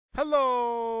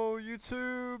Hello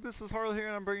YouTube, this is Harley here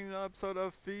and I'm bringing you an episode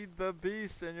of Feed the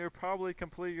Beast, and you're probably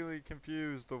completely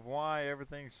confused of why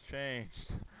everything's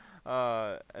changed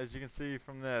as you can see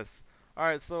from this.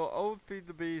 Alright, so old Feed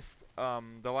the Beast,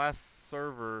 the last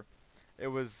server, it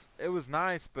was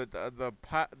nice, but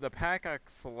the pack I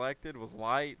selected was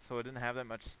light, so it didn't have that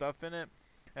much stuff in it,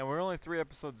 and we're only 3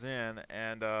 episodes in,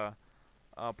 and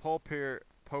Pope,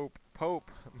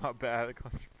 my bad, I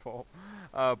called you Pope.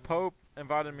 Pope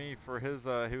invited me for his,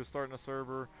 he was starting a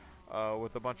server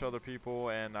with a bunch of other people,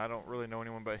 and I don't really know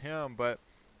anyone but him, but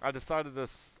I decided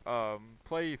to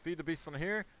play Feed the Beast on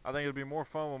here. I think it'll be more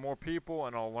fun with more people,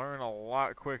 and I'll learn a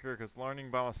lot quicker, because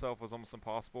learning by myself was almost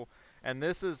impossible. And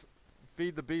this is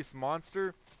Feed the Beast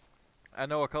Monster. I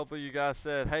know a couple of you guys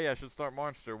said, hey, I should start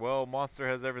Monster. Well, Monster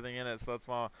has everything in it, so that's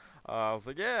why I was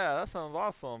like, yeah, that sounds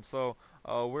awesome. So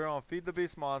we're on Feed the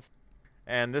Beast Monster.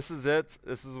 And this is it.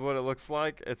 This is what it looks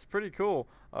like. It's pretty cool.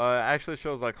 It actually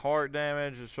shows like heart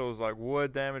damage. It shows like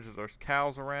wood damage. There's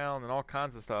cows around and all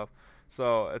kinds of stuff.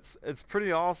 So it's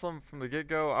pretty awesome from the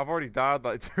get-go. I've already died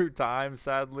like 2 times,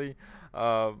 sadly.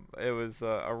 It was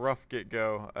a rough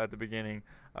get-go at the beginning.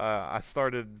 I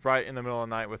started right in the middle of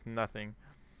the night with nothing.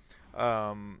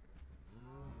 But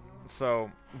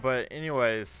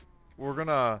anyways, we're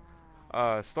gonna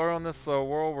start on this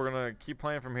world. We're gonna keep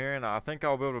playing from here, and I think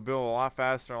I'll be able to build a lot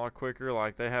faster and a lot quicker.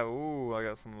 Like they have, ooh, I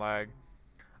got some lag.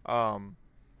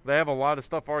 They have a lot of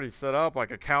stuff already set up, like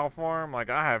a cow farm.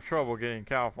 Like I have trouble getting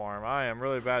cow farm. I am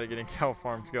really bad at getting cow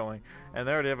farms going, and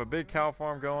they already have a big cow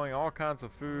farm going, all kinds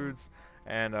of foods,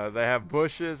 and they have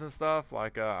bushes and stuff.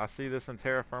 Like I see this in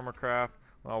PopeCraft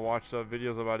when I watch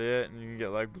videos about it, and you can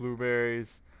get like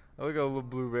blueberries. Oh, look at a little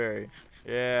blueberry.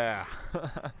 Yeah.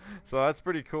 So that's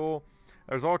pretty cool.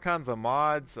 There's all kinds of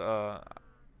mods.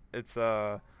 It's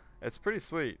pretty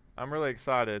sweet. I'm really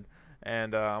excited,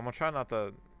 and I'm gonna try not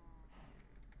to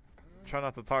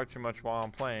talk too much while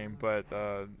I'm playing, but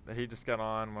he just got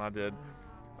on when I did.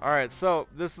 Alright, so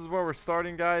this is where we're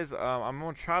starting, guys. I'm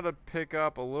gonna try to pick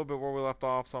up a little bit where we left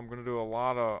off, so I'm gonna do a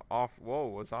lot of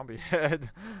whoa, a zombie head.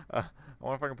 I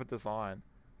wonder if I can put this on.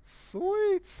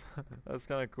 Sweet. That's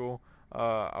kind of cool.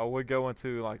 I would go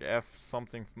into like F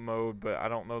something mode, but I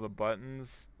don't know the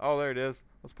buttons. Oh, there it is.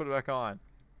 Let's put it back on.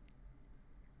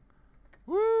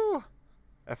 Woo!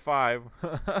 F5.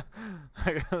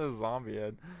 I got a zombie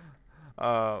head.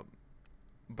 But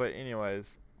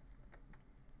anyways,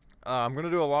 I'm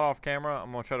gonna do a lot off camera.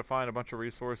 I'm gonna try to find a bunch of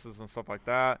resources and stuff like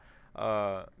that.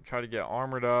 Try to get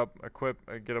armored up,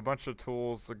 get a bunch of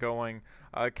tools going,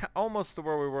 almost to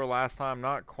where we were last time,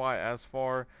 not quite as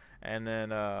far. And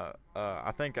then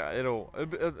I think it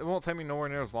won't take me nowhere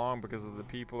near as long because of the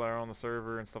people that are on the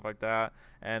server and stuff like that.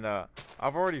 And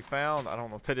I've already found, I don't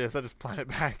know what that is, I just planted it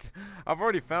back. I've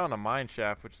already found a mine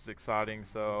shaft, which is exciting.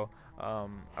 So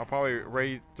I'll probably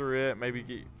raid through it, maybe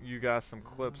get you guys some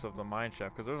clips of the mine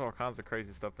shaft, because there's all kinds of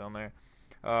crazy stuff down there.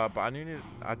 But I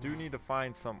do need to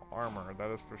find some armor, that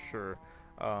is for sure.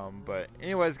 But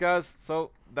anyways, guys,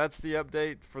 so that's the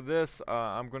update for this.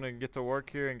 I'm gonna get to work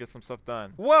here and get some stuff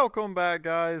done. Welcome back,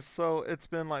 guys. So it's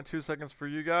been like 2 seconds for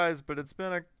you guys, but it's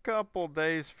been a couple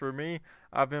days for me.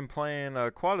 I've been playing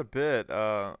quite a bit,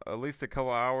 at least a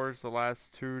couple hours the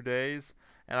last 2 days,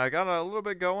 and I got a little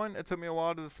bit going. It took me a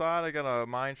while to decide. I got a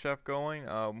mine shaft going.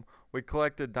 We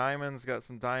collected diamonds, got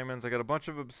some diamonds. I got a bunch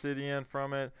of obsidian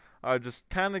from it. Just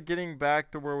kind of getting back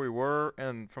to where we were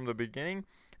and from the beginning.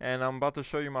 And I'm about to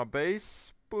show you my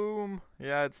base. Boom.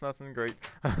 Yeah, it's nothing great.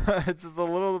 It's just a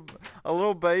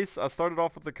little base. I started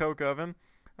off with the coke oven.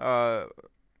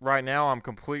 Right now I'm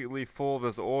completely full of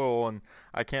this oil, and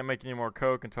I can't make any more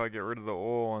coke until I get rid of the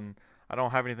oil, and I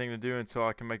don't have anything to do until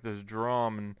I can make this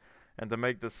drum and to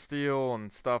make the steel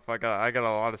and stuff. I got a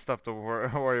lot of stuff to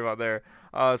worry about there.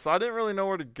 So I didn't really know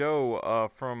where to go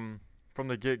from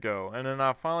the get-go, and then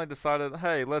I finally decided,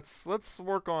 hey, let's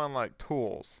work on like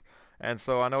tools. And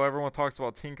so I know everyone talks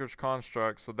about Tinker's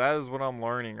Construct, so that is what I'm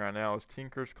learning right now, is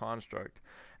Tinker's Construct.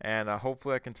 And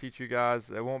hopefully I can teach you guys.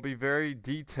 It won't be very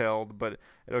detailed, but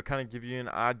it'll kind of give you an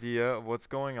idea of what's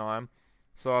going on.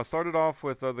 So I started off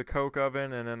with the coke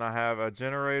oven, and then I have a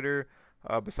generator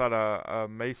beside a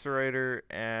macerator,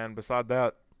 and beside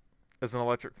that is an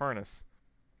electric furnace.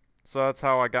 So that's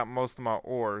how I got most of my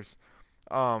ores.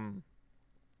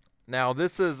 Now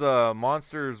this is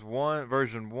Monsters 1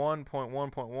 version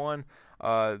 1.1.1.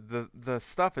 The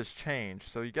stuff has changed,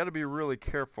 so you got to be really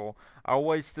careful. I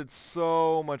wasted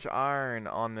so much iron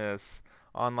on this,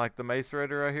 on like the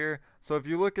macerator right here. So if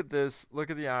you look at this, look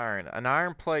at the iron. An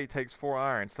iron plate takes 4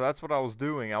 iron. So that's what I was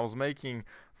doing. I was making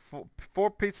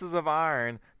 4 pieces of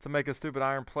iron to make a stupid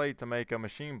iron plate to make a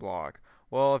machine block.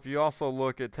 Well, if you also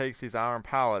look, it takes these iron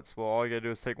pallets. Well, all you gotta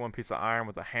do is take one piece of iron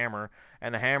with a hammer,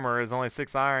 and the hammer is only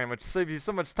 6 iron, which saves you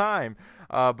so much time.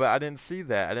 But I didn't see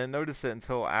that. I didn't notice it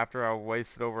until after I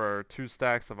wasted over 2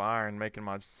 stacks of iron making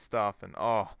my stuff, and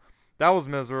oh, that was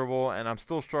miserable. And I'm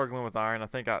still struggling with iron. I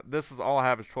think this is all I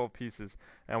have is 12 pieces,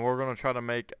 and we're gonna try to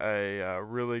make a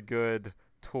really good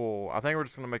tool. I think we're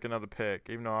just gonna make another pick,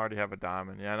 even though I already have a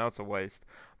diamond. Yeah, I know it's a waste,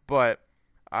 but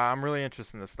I'm really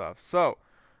interested in this stuff. So.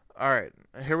 Alright,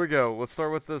 here we go. Let's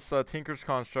start with this Tinker's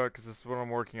Construct because this is what I'm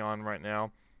working on right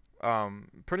now.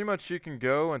 Pretty much you can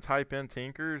go and type in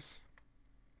Tinker's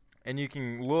and you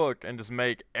can look and just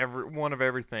make every one of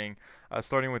everything,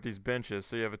 starting with these benches.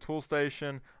 So you have a tool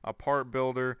station, a part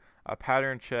builder, a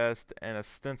pattern chest, and a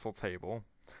stencil table.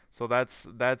 So that's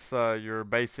your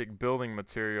basic building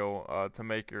material to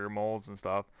make your molds and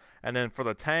stuff. And then for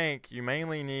the tank, you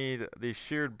mainly need these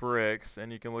sheared bricks,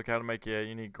 and you can look how to make it.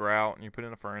 You need grout, and you put it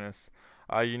in a furnace.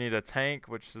 You need a tank,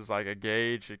 which is like a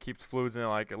gauge. It keeps fluids in it,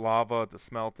 like lava, to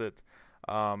smelt it.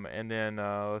 And then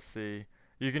let's see,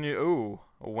 you can use, ooh,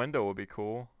 a window would be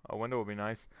cool. A window would be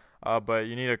nice. But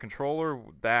you need a controller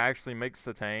that actually makes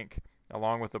the tank,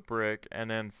 along with a brick. And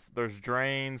then there's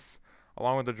drains.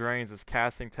 Along with the drains is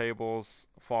casting tables,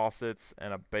 faucets,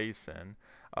 and a basin.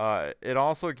 It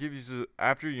also gives you,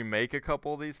 after you make a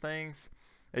couple of these things,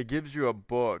 it gives you a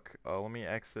book. Let me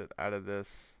exit out of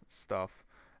this stuff.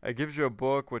 It gives you a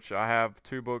book, which I have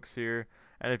 2 books here.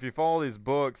 And if you follow these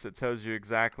books, it tells you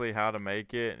exactly how to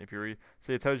make it. And if you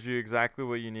see, it tells you exactly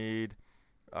what you need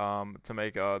to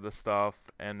make the stuff.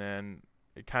 And then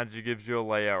it kind of gives you a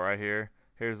layout right here.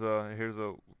 Here's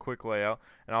a quick layout,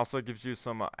 and also gives you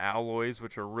some alloys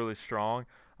which are really strong.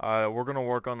 We're gonna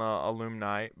work on the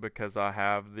aluminite because I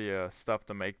have the stuff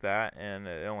to make that, and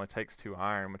it only takes 2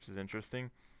 iron, which is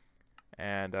interesting.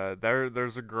 And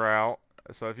there's a grout.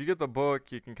 So if you get the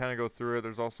book, you can kind of go through it.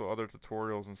 There's also other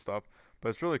tutorials and stuff, but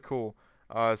it's really cool.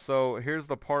 So here's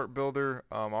the part builder.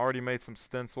 I already made some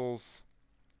stencils.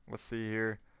 Let's see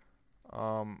here.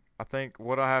 I think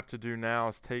what I have to do now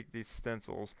is take these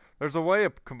stencils. There's a way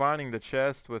of combining the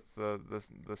chest with the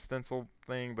stencil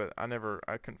thing, but I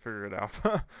couldn't figure it out.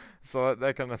 So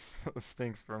that kind of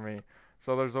stinks for me.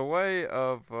 So there's a way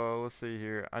of, let's see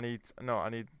here. I need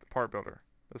the part builder.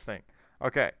 This thing.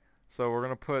 Okay. So we're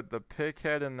going to put the pick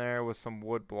head in there with some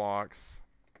wood blocks.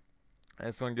 And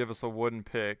it's going to give us a wooden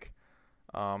pick.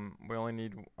 We only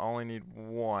need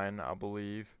 1, I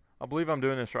believe. I believe I'm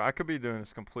doing this right. I could be doing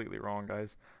this completely wrong,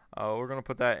 guys. We're gonna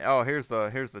put that. Oh, here's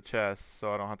the chest,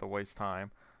 so I don't have to waste time.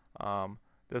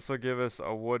 This will give us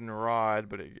a wooden rod,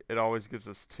 but it always gives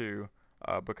us 2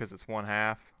 because it's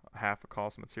half a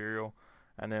cost material.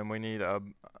 And then we need a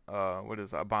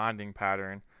bonding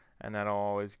pattern, and that'll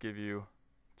always give you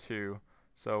 2.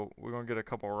 So we're gonna get a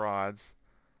couple rods,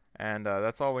 and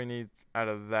that's all we need out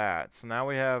of that. So now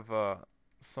we have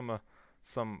some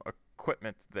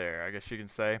equipment there, I guess you can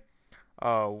say.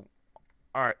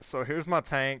 Alright, so here's my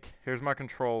tank, here's my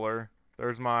controller,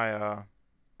 there's my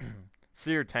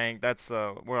sear tank. That's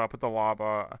where I put the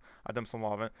lava. I dumped some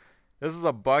lava in. This is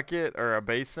a bucket or a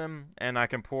basin, and I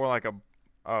can pour like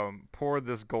pour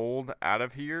this gold out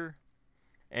of here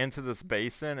into this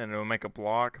basin, and it'll make a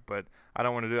block, but I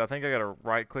don't want to do that. I think I gotta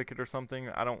right click it or something.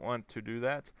 I don't want to do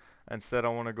that. Instead, I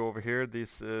want to go over here.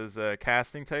 This is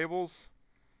casting tables,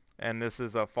 and this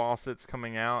is faucets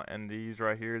coming out, and these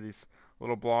right here, these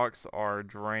little blocks, are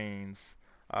drains.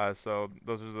 So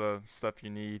those are the stuff you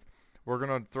need. We're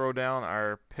gonna throw down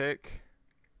our pick,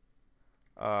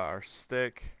 our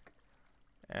stick,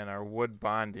 and our wood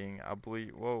binding. I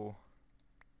believe. Whoa,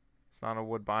 it's not a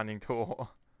wood binding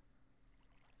tool.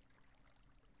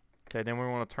 Okay, then we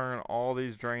want to turn all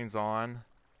these drains on,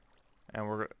 and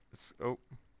we're oh,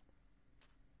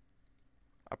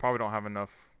 I probably don't have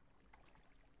enough.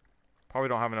 Probably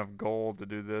don't have enough gold to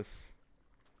do this.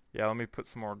 Yeah, let me put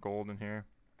some more gold in here.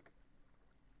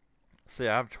 See,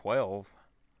 I have 12.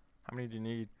 How many do you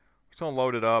need? I'm just gonna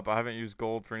load it up. I haven't used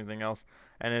gold for anything else.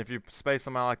 And if you space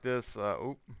them out like this,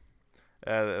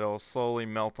 it'll slowly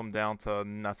melt them down to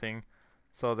nothing.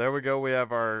 So there we go. We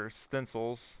have our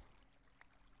stencils.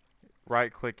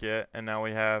 Right click it, and now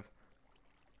we have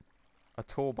a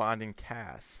tool binding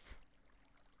cast.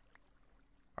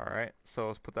 Alright, so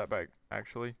let's put that back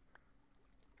actually.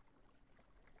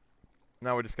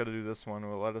 Now we just got to do this one.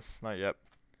 Will let us? Not yet.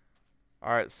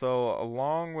 Alright, so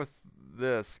along with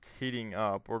this heating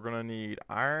up, we're going to need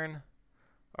iron,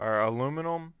 or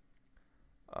aluminum,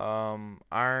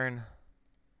 iron,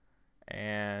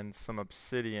 and some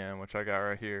obsidian, which I got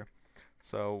right here.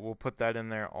 So we'll put that in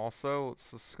there also. Let's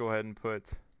just go ahead and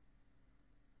put,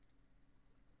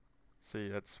 see,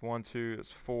 that's 1, 2,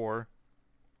 that's 4.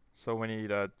 So we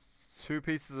need 2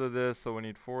 pieces of this, so we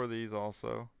need 4 of these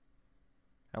also.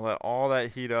 And let all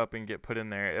that heat up and get put in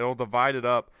there. It'll divide it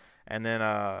up, and then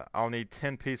I'll need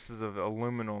 10 pieces of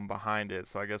aluminum behind it.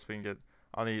 So I guess we can get,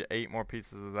 I'll need 8 more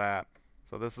pieces of that.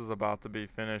 So this is about to be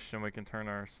finished, and we can turn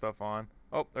our stuff on.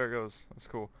 Oh, there it goes. That's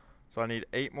cool. So I need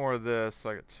 8 more of this. So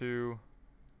I got 2.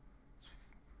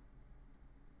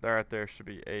 That right there should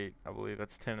be 8, I believe.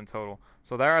 That's 10 in total.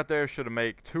 So that right there should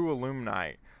make 2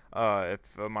 aluminite,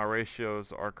 if my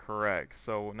ratios are correct.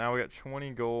 So now we got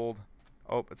 20 gold.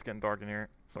 Oh, it's getting dark in here.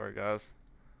 Sorry, guys.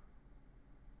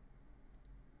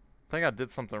 I think I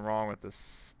did something wrong with this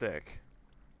stick.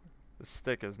 The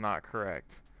stick is not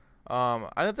correct. I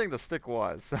didn't think the stick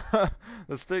was.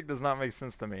 The stick does not make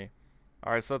sense to me.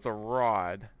 Alright, so it's a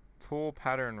rod. Tool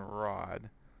pattern rod.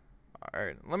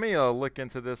 Alright, let me look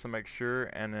into this and make sure,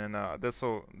 and then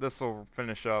this'll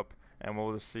finish up, and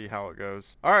we'll just see how it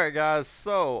goes. Alright guys,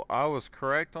 so I was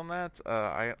correct on that.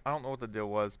 I don't know what the deal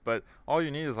was, but all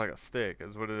you need is like a stick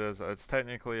is what it is. It's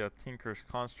technically a Tinker's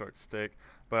Construct stick,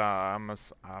 but I'm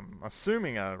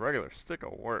assuming a regular stick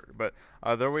will work. But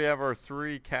there we have our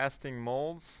 3 casting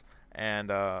molds,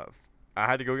 and I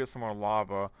had to go get some more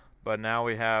lava, but now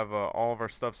we have all of our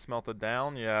stuff smelted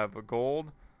down. You have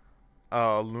gold,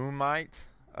 alumite,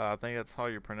 I think that's how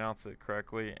you pronounce it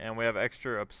correctly, and we have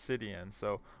extra obsidian.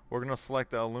 So we're gonna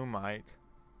select the alumite,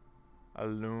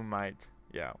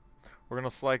 yeah, we're gonna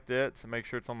select it to make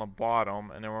sure it's on the bottom,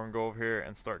 and then we're gonna go over here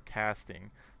and start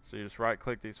casting. So you just right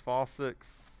click these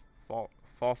faucets,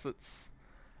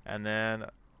 and then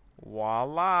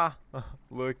voila,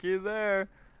 looky there.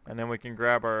 And then we can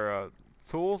grab our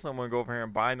tools, and we'll go over here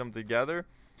and bind them together.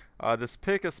 This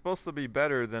pick is supposed to be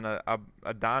better than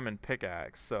a diamond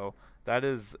pickaxe, so that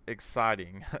is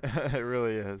exciting. It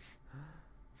really is.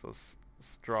 So let's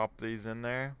drop these in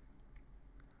there.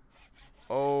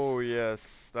 Oh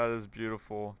yes, that is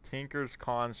beautiful. Tinker's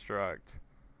Construct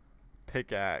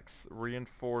pickaxe,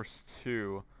 reinforced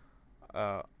 2.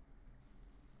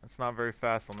 It's not very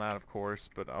fast on that, of course,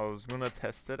 but I was gonna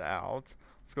test it out.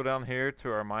 Let's go down here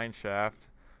to our mine shaft.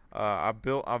 I'm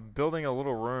building a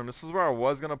little room. This is where I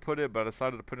was gonna put it, but I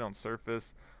decided to put it on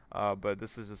surface. But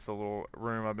this is just a little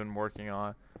room I've been working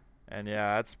on, and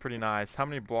yeah, that's pretty nice. How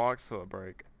many blocks will it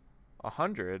break?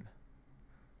 100.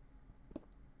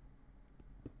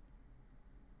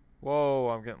 Whoa,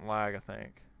 I'm getting lag, I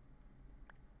think.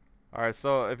 Alright,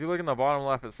 so if you look in the bottom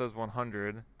left, it says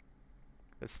 100.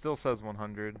 It still says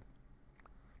 100.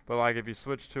 But like if you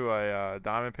switch to a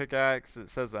diamond pickaxe, it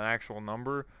says an actual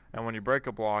number, and when you break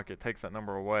a block, it takes that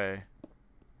number away.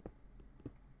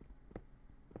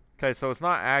 Okay, so it's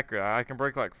not accurate. I can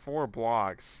break like 4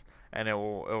 blocks, and it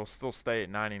will still stay at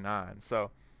 99.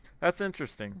 So that's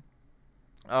interesting.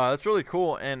 That's really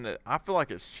cool, and I feel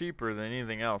like it's cheaper than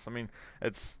anything else. I mean,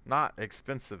 it's not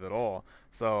expensive at all,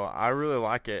 so I really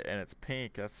like it, and it's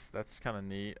pink. That's kind of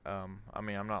neat. I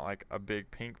mean, I'm not like a big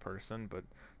pink person, but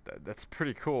that's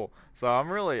pretty cool. So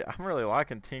I'm really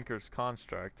liking Tinker's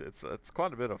Construct. It's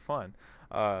quite a bit of fun.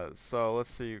 So let's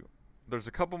see. There's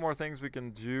a couple more things we can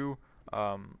do.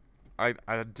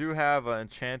 I do have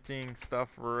enchanting stuff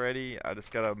ready. I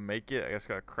just gotta make it. I just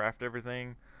gotta craft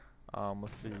everything.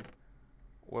 Let's see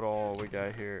what all we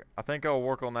got here. I think I'll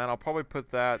work on that. I'll probably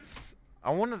put that.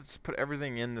 I want to just put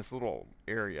everything in this little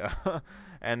area.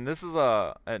 And this is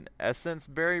an essence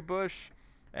berry bush,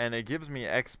 and it gives me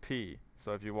XP.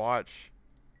 So if you watch,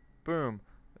 boom.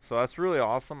 So that's really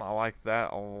awesome. I like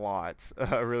that a lot.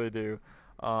 I really do.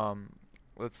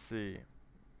 Let's see.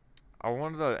 I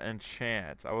wanted to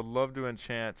enchant. I would love to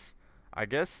enchant, I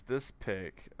guess, this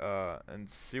pick, and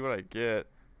see what I get.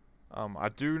 I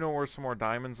do know where some more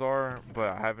diamonds are,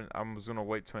 but I was gonna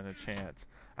wait to enchant.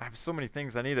 I have so many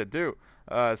things I need to do.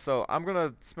 So I'm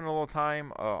gonna spend a little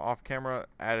time off camera,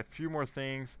 add a few more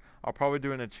things. I'll probably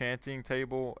do an enchanting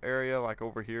table area, like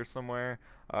over here somewhere.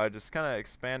 Just kind of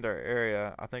expand our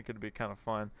area. I think it'd be kind of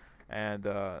fun. And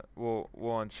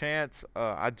we'll enchant.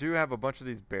 I do have a bunch of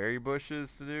these berry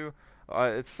bushes to do.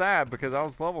 It's sad because I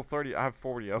was level 30. I have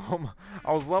 40 of them.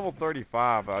 I was level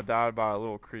 35. I died by a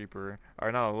little creeper,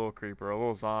 or not a little creeper, a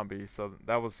little zombie. So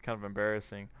that was kind of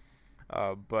embarrassing.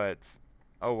 But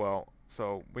oh well.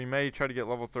 So we may try to get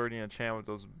level 30 and enchant with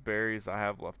those berries I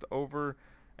have left over,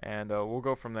 and we'll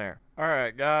go from there. All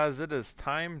right, guys, it is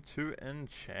time to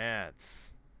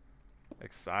enchant.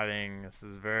 Exciting. This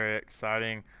is very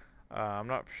exciting. I'm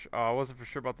not. I wasn't for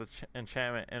sure about the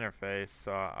enchantment interface,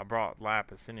 so I brought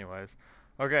lapis anyways.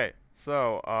 Okay,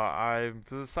 so I've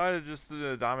decided just to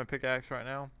do a diamond pickaxe right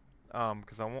now,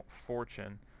 because I want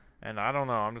fortune, and I don't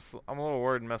know. I'm a little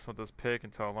worried messing with this pick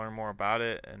until I learn more about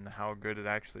it and how good it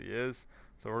actually is.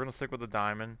 So we're going to stick with the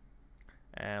diamond.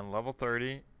 And level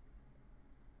 30.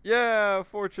 Yeah,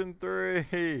 fortune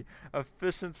 3.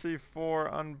 Efficiency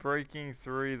 4, unbreaking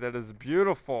 3. That is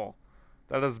beautiful.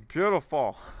 That is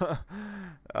beautiful.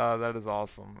 That is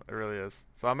awesome. It really is.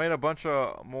 So I made a bunch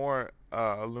of more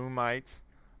alumite.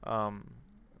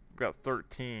 Got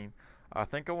 13. I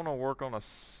think I want to work on a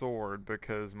sword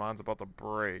because mine's about to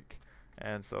break.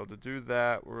 And so to do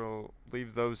that, we'll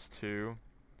leave those 2.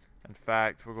 In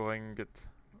fact, we'll go ahead and get...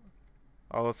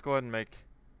 Oh, let's go ahead and make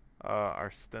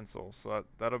our stencils. So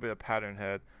that'll be a pattern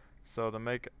head. So to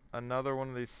make another one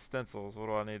of these stencils, what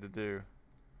do I need to do?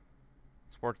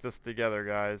 Let's work this together,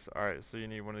 guys. Alright, so you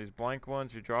need one of these blank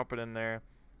ones. You drop it in there.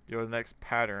 You go to the next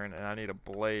pattern, and I need a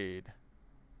blade.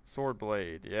 Sword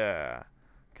blade, yeah.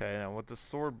 Okay, now with the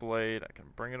sword blade, I can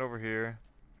bring it over here.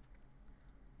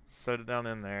 Set it down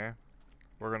in there.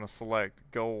 We're going to select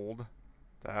gold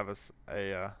to have us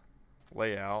a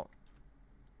layout.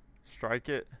 Strike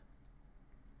it.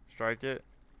 Strike it.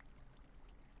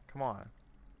 Come on.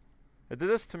 It did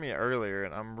this to me earlier,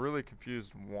 and I'm really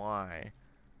confused why.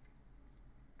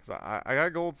 Because I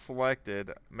got gold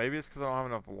selected. Maybe it's because I don't have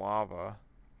enough lava.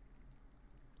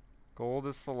 Gold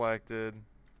is selected.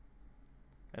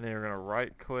 And then you're going to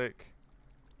right click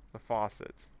the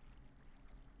faucets.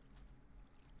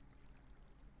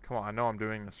 Come on, I know I'm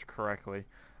doing this correctly.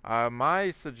 My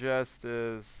my guess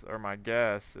is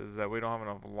that we don't have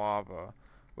enough lava,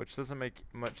 which doesn't make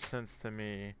much sense to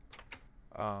me.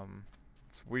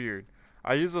 It's weird.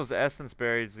 I use those essence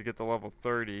berries to get to level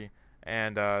 30,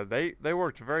 and they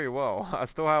worked very well. I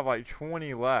still have like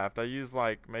 20 left. I used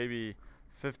like maybe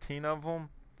 15 of them,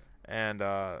 and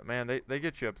man, they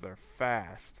get you up there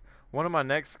fast. One of my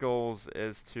next goals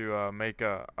is to make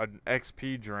an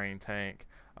XP drain tank.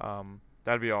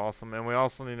 That'd be awesome. And we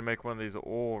also need to make one of these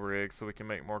oil rigs so we can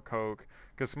make more coke,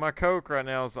 because my coke right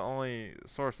now is the only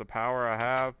source of power I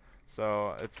have.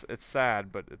 So it's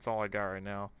sad, but it's all I got right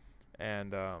now.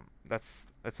 And that's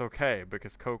okay,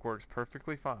 because coke works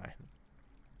perfectly fine.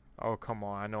 Oh, come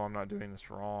on. I know I'm not doing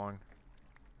this wrong.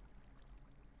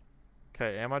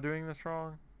 Okay, am I doing this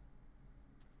wrong?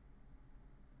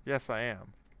 Yes, I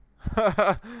am.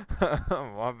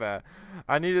 My bad.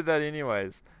 I needed that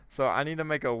anyways. So I need to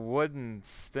make a wooden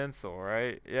stencil,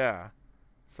 right? Yeah.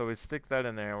 So we stick that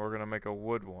in there, and we're going to make a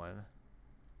wood one.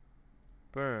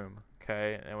 Boom.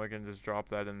 Okay, and we can just drop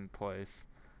that in place.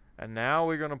 And now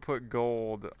we're going to put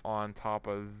gold on top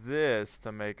of this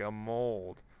to make a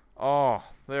mold. Oh,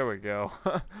 there we go.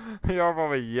 You're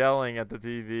probably yelling at the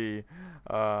TV.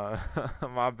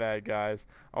 My bad, guys.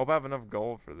 I hope I have enough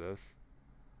gold for this.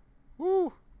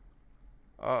 Woo.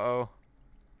 Uh-oh.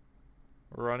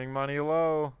 We're running money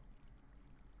low.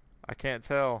 I can't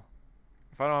tell.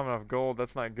 If I don't have enough gold,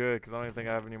 that's not good, because I don't even think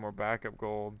I have any more backup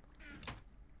gold.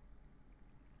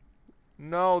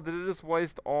 No, did it just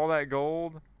waste all that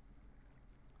gold?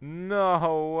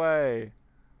 No way.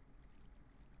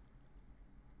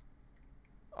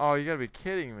 Oh, you gotta be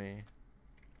kidding me.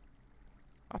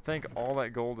 I think all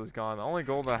that gold is gone. The only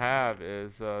gold I have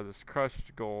is this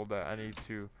crushed gold that I need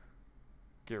to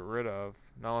get rid of.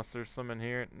 Now, unless there's some in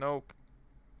here. Nope.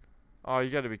 Oh,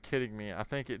 you gotta be kidding me. I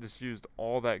think it just used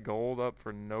all that gold up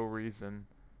for no reason,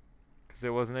 because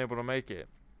it wasn't able to make it.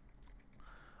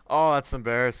 Oh, that's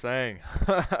embarrassing.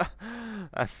 That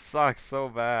sucks so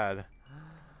bad.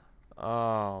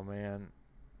 Oh, man.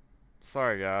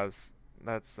 Sorry, guys.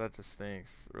 That just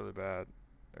stinks really bad.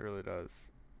 It really does.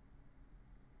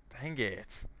 Dang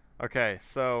it. Okay,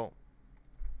 so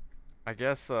I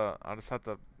guess I'll just have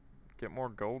to get more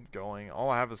gold going. All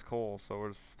I have is coal, so we'll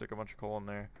just stick a bunch of coal in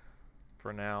there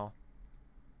for now.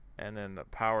 And then the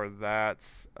power that,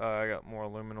 I got more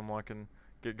aluminum I can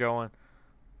get going.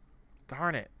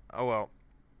 Darn it. Oh well.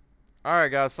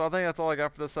 Alright, guys, so I think that's all I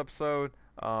got for this episode.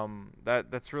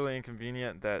 That's really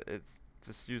inconvenient that it's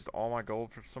just used all my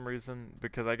gold for some reason,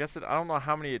 because I guess I don't know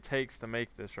how many it takes to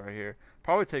make this right here.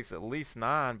 Probably takes at least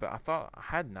 9, but I thought I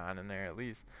had 9 in there at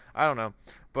least. I don't know,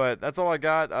 but that's all I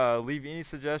got. Leave any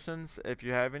suggestions if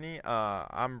you have any.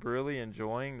 I'm really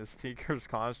enjoying this Tinker's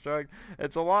construct.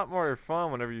 It's a lot more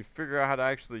fun whenever you figure out how to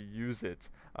actually use it,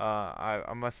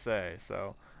 I must say.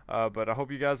 So but I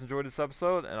hope you guys enjoyed this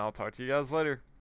episode, and I'll talk to you guys later.